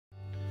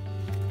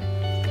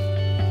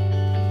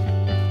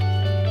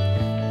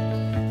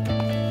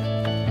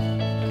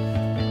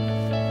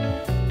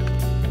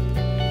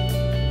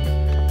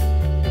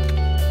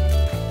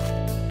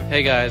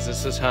Hey guys,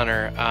 this is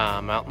Hunter.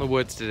 I'm out in the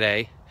woods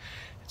today.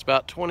 It's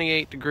about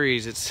 28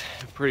 degrees. It's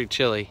pretty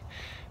chilly.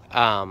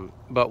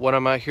 But what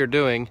I'm out here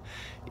doing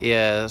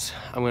is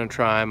I'm going to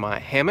try my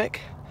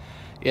hammock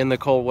in the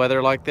cold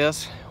weather like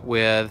this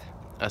with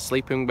a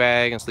sleeping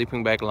bag and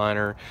sleeping bag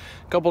liner,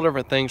 a couple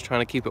different things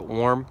trying to keep it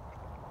warm.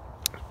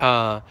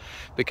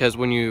 Because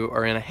when you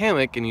are in a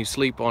hammock and you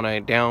sleep on a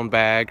down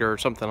bag or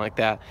something like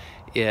that,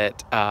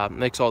 it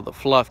makes all the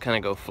fluff kind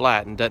of go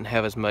flat and doesn't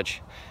have as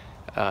much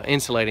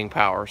insulating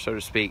power, so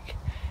to speak.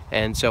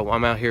 And so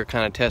I'm out here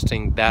kind of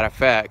testing that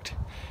effect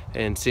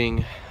and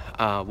seeing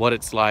what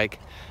it's like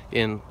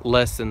in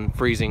less than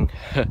freezing,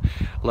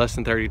 less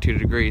than 32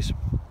 degrees,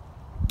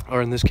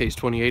 or in this case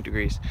 28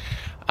 degrees.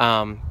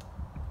 I'm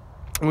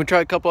gonna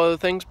try a couple other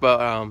things,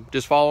 but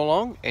just follow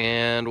along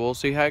and we'll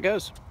see how it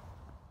goes.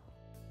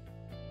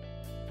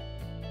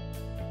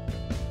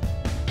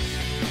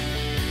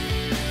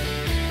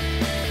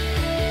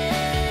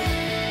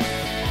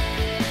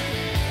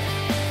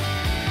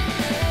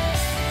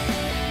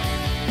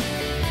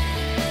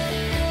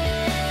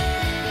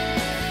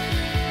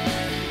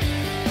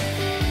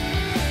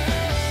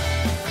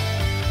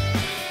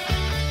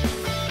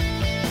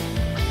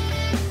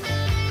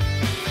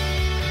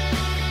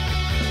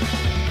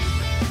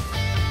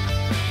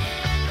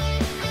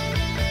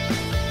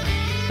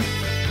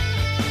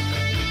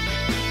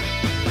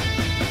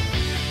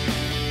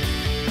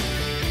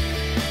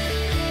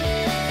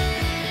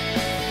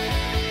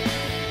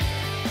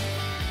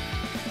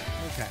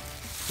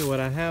 So what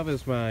I have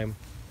is my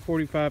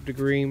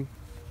 45-degree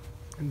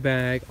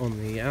bag on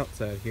the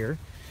outside here.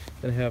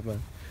 Then I have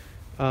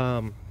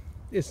my,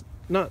 it's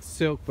not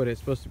silk, but it's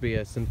supposed to be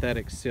a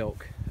synthetic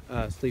silk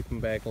sleeping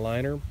bag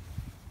liner.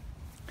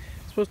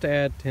 It's supposed to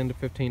add 10 to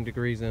 15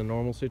 degrees in a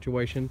normal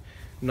situation.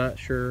 I'm not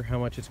sure how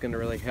much it's going to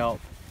really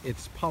help.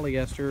 It's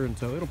polyester, and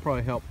so it'll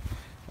probably help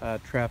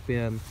trap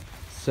in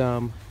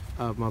some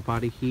of my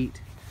body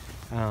heat.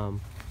 And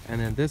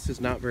then this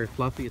is not very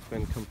fluffy. It's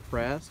been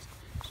compressed,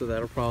 so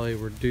that'll probably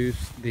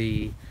reduce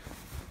the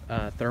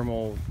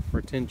thermal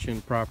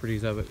retention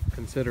properties of it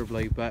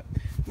considerably. But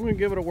I'm gonna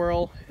give it a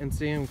whirl and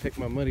see. I'm gonna take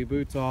my muddy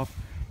boots off.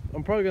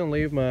 I'm probably gonna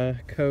leave my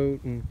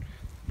coat and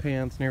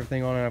pants and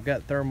everything on, and I've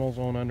got thermals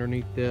on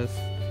underneath this,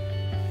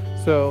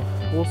 so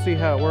we'll see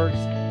how it works.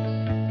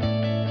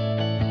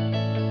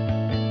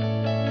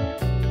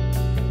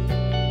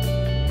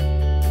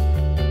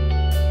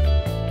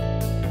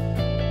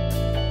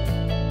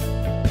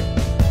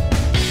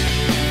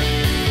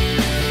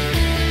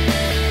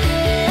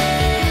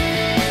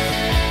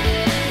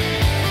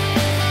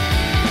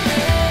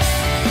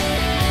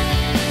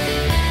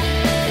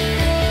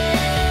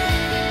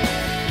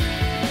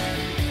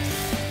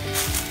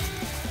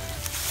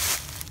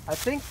 I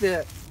think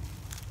that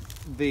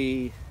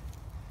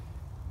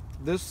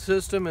this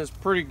system is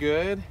pretty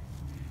good.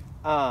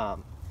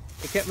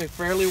 It kept me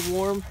fairly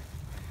warm.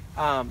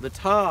 The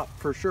top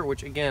for sure,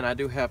 which again I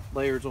do have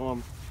layers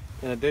on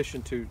in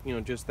addition to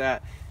just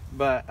that.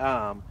 But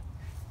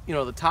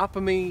the top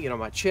of me,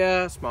 my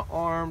chest, my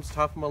arms,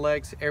 top of my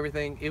legs,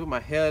 everything, even my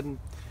head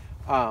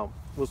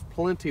was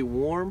plenty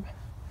warm.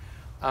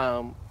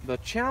 The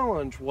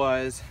challenge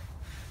was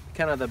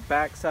kind of the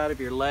back side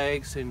of your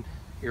legs and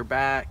your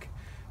back.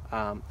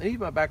 And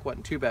even my back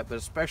wasn't too bad, but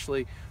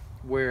especially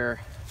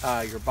where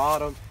your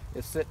bottom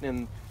is sitting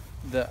in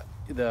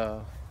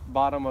the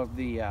bottom of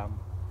the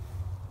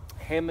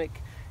hammock,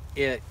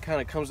 it kind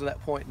of comes to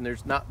that point and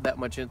there's not that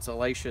much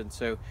insulation,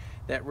 so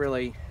that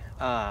really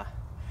that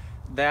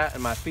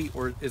and my feet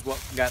is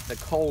what got the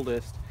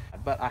coldest.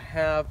 But I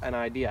have an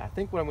idea. I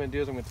think what I'm going to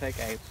do is I'm going to take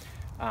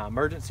a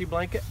emergency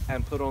blanket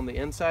and put on the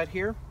inside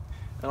here,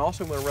 and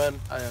also I'm going to run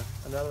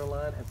another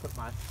line and put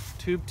my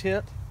tube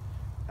tent.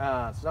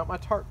 It's not my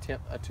tarp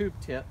tent, a tube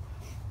tent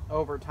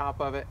over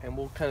top of it, and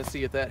we'll kind of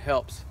see if that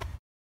helps.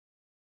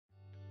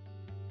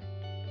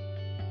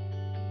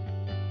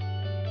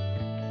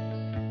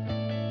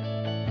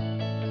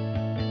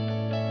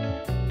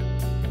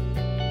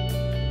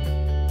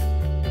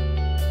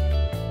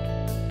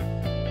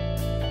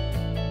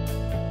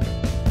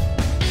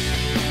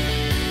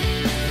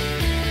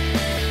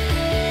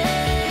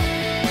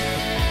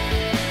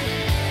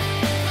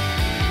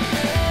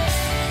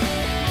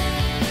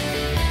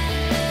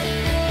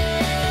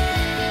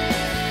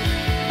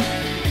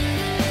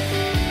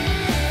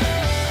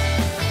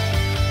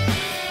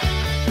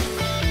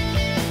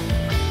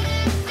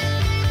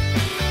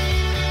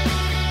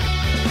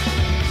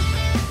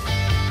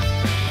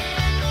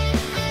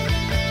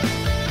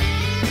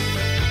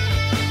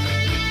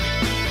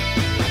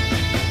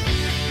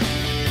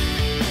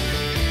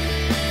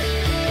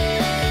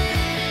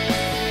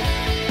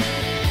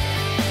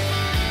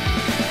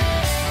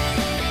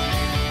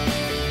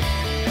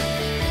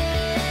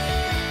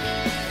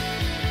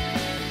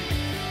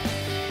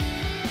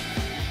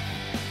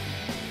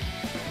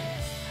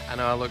 I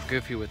know I look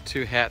goofy with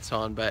two hats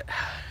on, but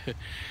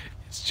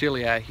it's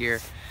chilly out here,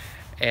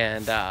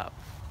 and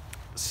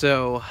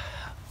so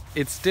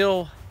it's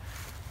still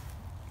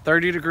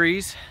 30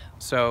 degrees,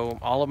 So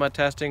all of my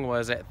testing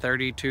was at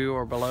 32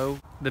 or below.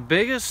 The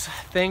biggest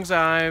things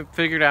I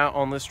figured out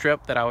on this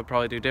trip that I would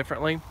probably do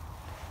differently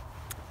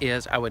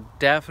is I would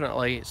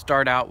definitely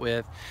start out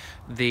with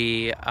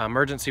the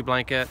emergency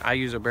blanket. I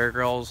use a Bear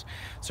Grylls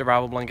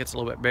survival blanket. It's a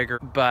little bit bigger,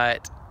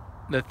 but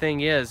the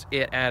thing is,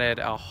 it added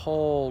a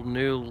whole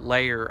new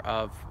layer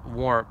of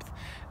warmth,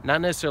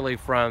 not necessarily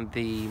from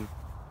the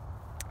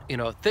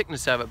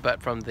thickness of it,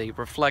 but from the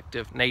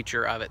reflective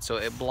nature of it. So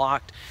it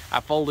blocked, I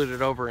folded it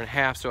over in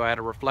half, so I had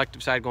a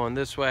reflective side going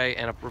this way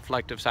and a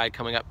reflective side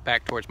coming up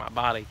back towards my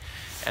body,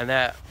 and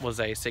that was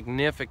a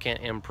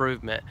significant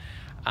improvement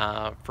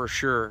for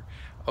sure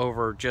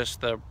over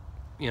just the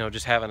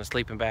just having a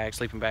sleeping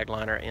bag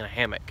liner in a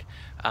hammock.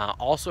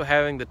 Also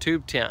having the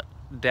tube tent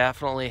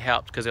definitely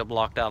helped because it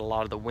blocked out a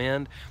lot of the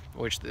wind,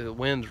 which the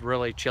wind's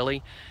really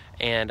chilly,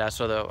 and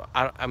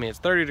I mean it's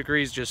 30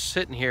 degrees just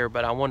sitting here,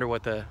 but I wonder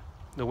what the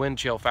wind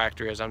chill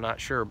factor is. I'm not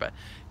sure, but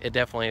it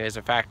definitely is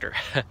a factor.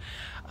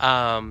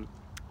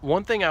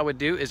 One thing I would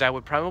do is I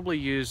would probably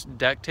use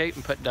duct tape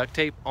and put duct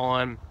tape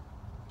on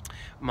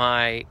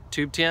my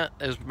tube tent.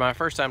 It was my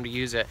first time to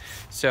use it,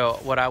 so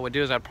what I would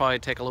do is I'd probably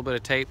take a little bit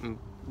of tape and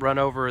run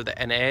over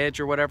an edge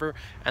or whatever,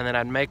 and then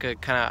I'd make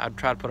I'd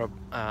try to put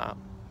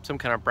some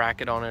kind of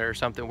bracket on it or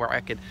something where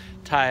I could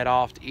tie it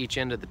off to each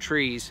end of the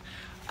trees,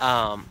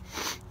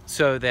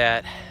 so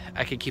that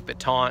I could keep it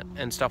taut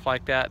and stuff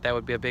like that. That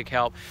would be a big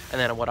help. And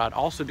then what I'd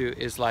also do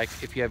is, like,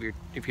 if you have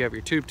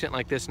your tube tent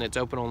like this and it's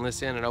open on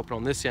this end and open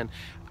on this end,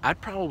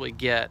 I'd probably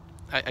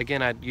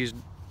I'd use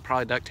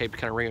probably duct tape to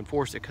kind of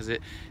reinforce it, because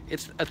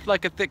it's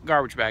like a thick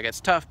garbage bag.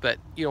 It's tough, but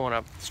you don't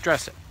want to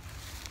stress it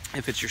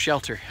if it's your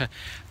shelter.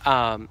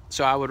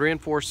 So I would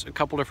reinforce a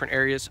couple different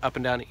areas up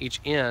and down each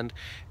end,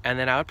 and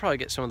then I would probably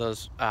get some of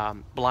those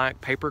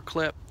black paper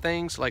clip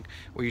things, like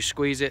where you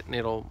squeeze it and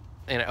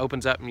it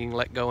opens up and you can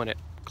let go and it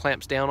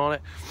clamps down on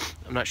it.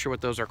 I'm not sure what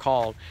those are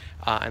called.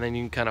 And then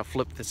you can kind of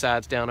flip the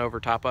sides down over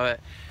top of it.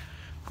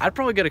 I'd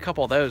probably get a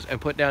couple of those and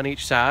put down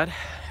each side,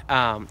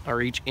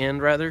 or each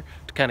end rather,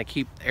 to kind of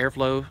keep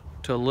airflow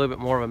to a little bit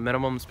more of a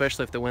minimum,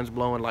 especially if the wind's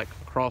blowing like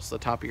across the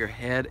top of your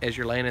head as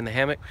you're laying in the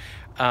hammock.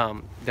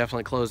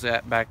 Definitely close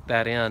that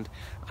end.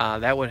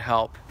 That would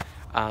help.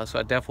 So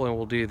I definitely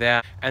will do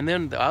that. And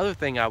then the other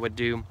thing I would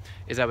do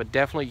is I would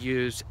definitely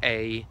use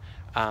a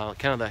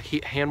kind of the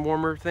hand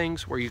warmer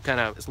things, where you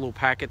it's little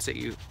packets that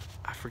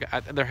I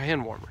forgot, they're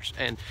hand warmers,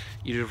 and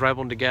you just rub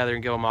them together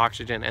and give them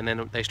oxygen, and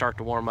then they start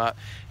to warm up,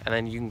 and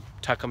then you can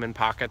tuck them in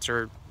pockets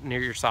or near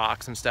your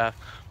socks and stuff.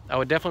 I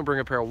would definitely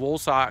bring a pair of wool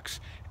socks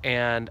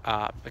and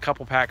a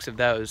couple packs of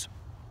those,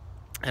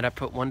 and I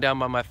put one down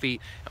by my feet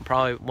and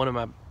probably one in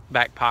my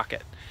back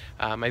pocket,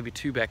 maybe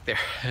two back there,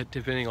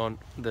 depending on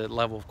the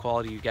level of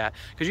quality you got,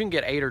 because you can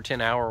get 8 or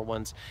 10 hour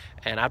ones,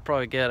 and I'd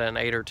probably get an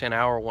 8 or 10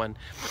 hour one,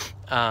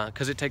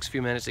 because it takes a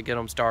few minutes to get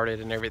them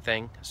started and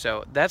everything.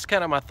 So that's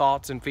kind of my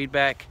thoughts and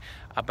feedback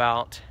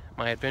about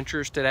my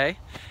adventures today,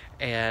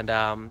 and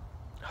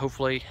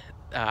hopefully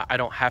I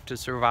don't have to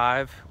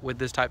survive with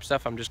this type of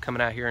stuff. I'm just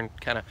coming out here and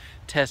kind of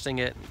testing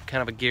it,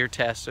 kind of a gear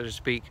test, so to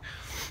speak.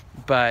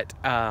 But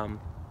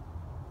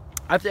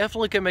I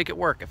definitely can make it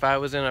work. If I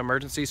was in an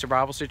emergency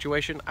survival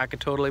situation, I could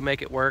totally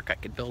make it work. I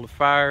could build a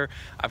fire.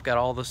 I've got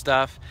all the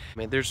stuff. I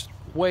mean, there's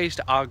ways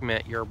to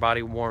augment your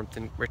body warmth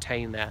and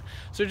retain that.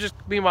 So just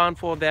be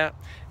mindful of that,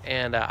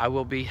 and I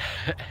will be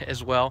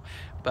as well.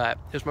 But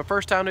it was my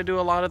first time to do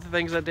a lot of the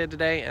things I did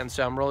today, and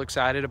so I'm real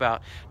excited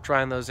about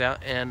trying those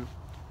out. And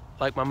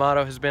like my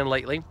motto has been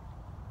lately,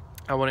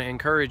 I want to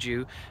encourage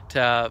you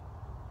to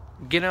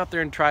get out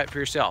there and try it for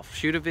yourself.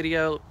 Shoot a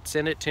video,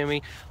 send it to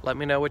me, let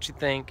me know what you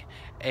think.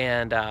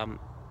 And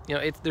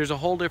there's a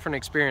whole different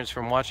experience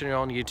from watching it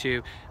on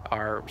YouTube,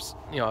 or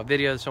a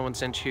video that someone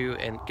sent you,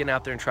 and getting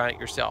out there and trying it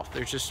yourself.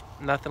 There's just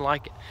nothing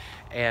like it.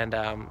 And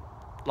a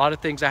lot of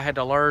things I had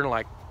to learn,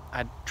 like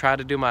I tried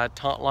to do my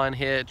taunt line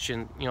hitch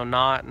and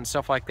knot and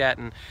stuff like that,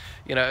 and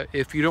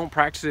if you don't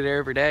practice it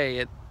every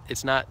day,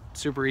 it's not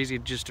super easy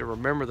just to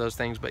remember those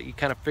things, but you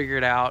kind of figure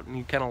it out and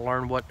you kind of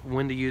learn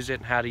when to use it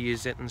and how to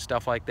use it and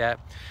stuff like that.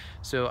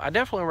 So I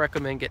definitely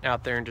recommend getting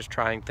out there and just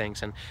trying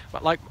things. And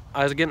like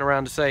I was getting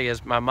around to say,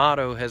 is my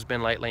motto has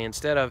been lately,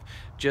 instead of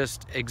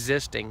just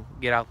existing,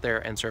 get out there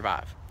and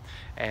survive.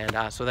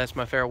 And so that's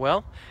my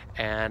farewell,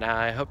 and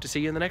I hope to see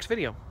you in the next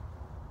video.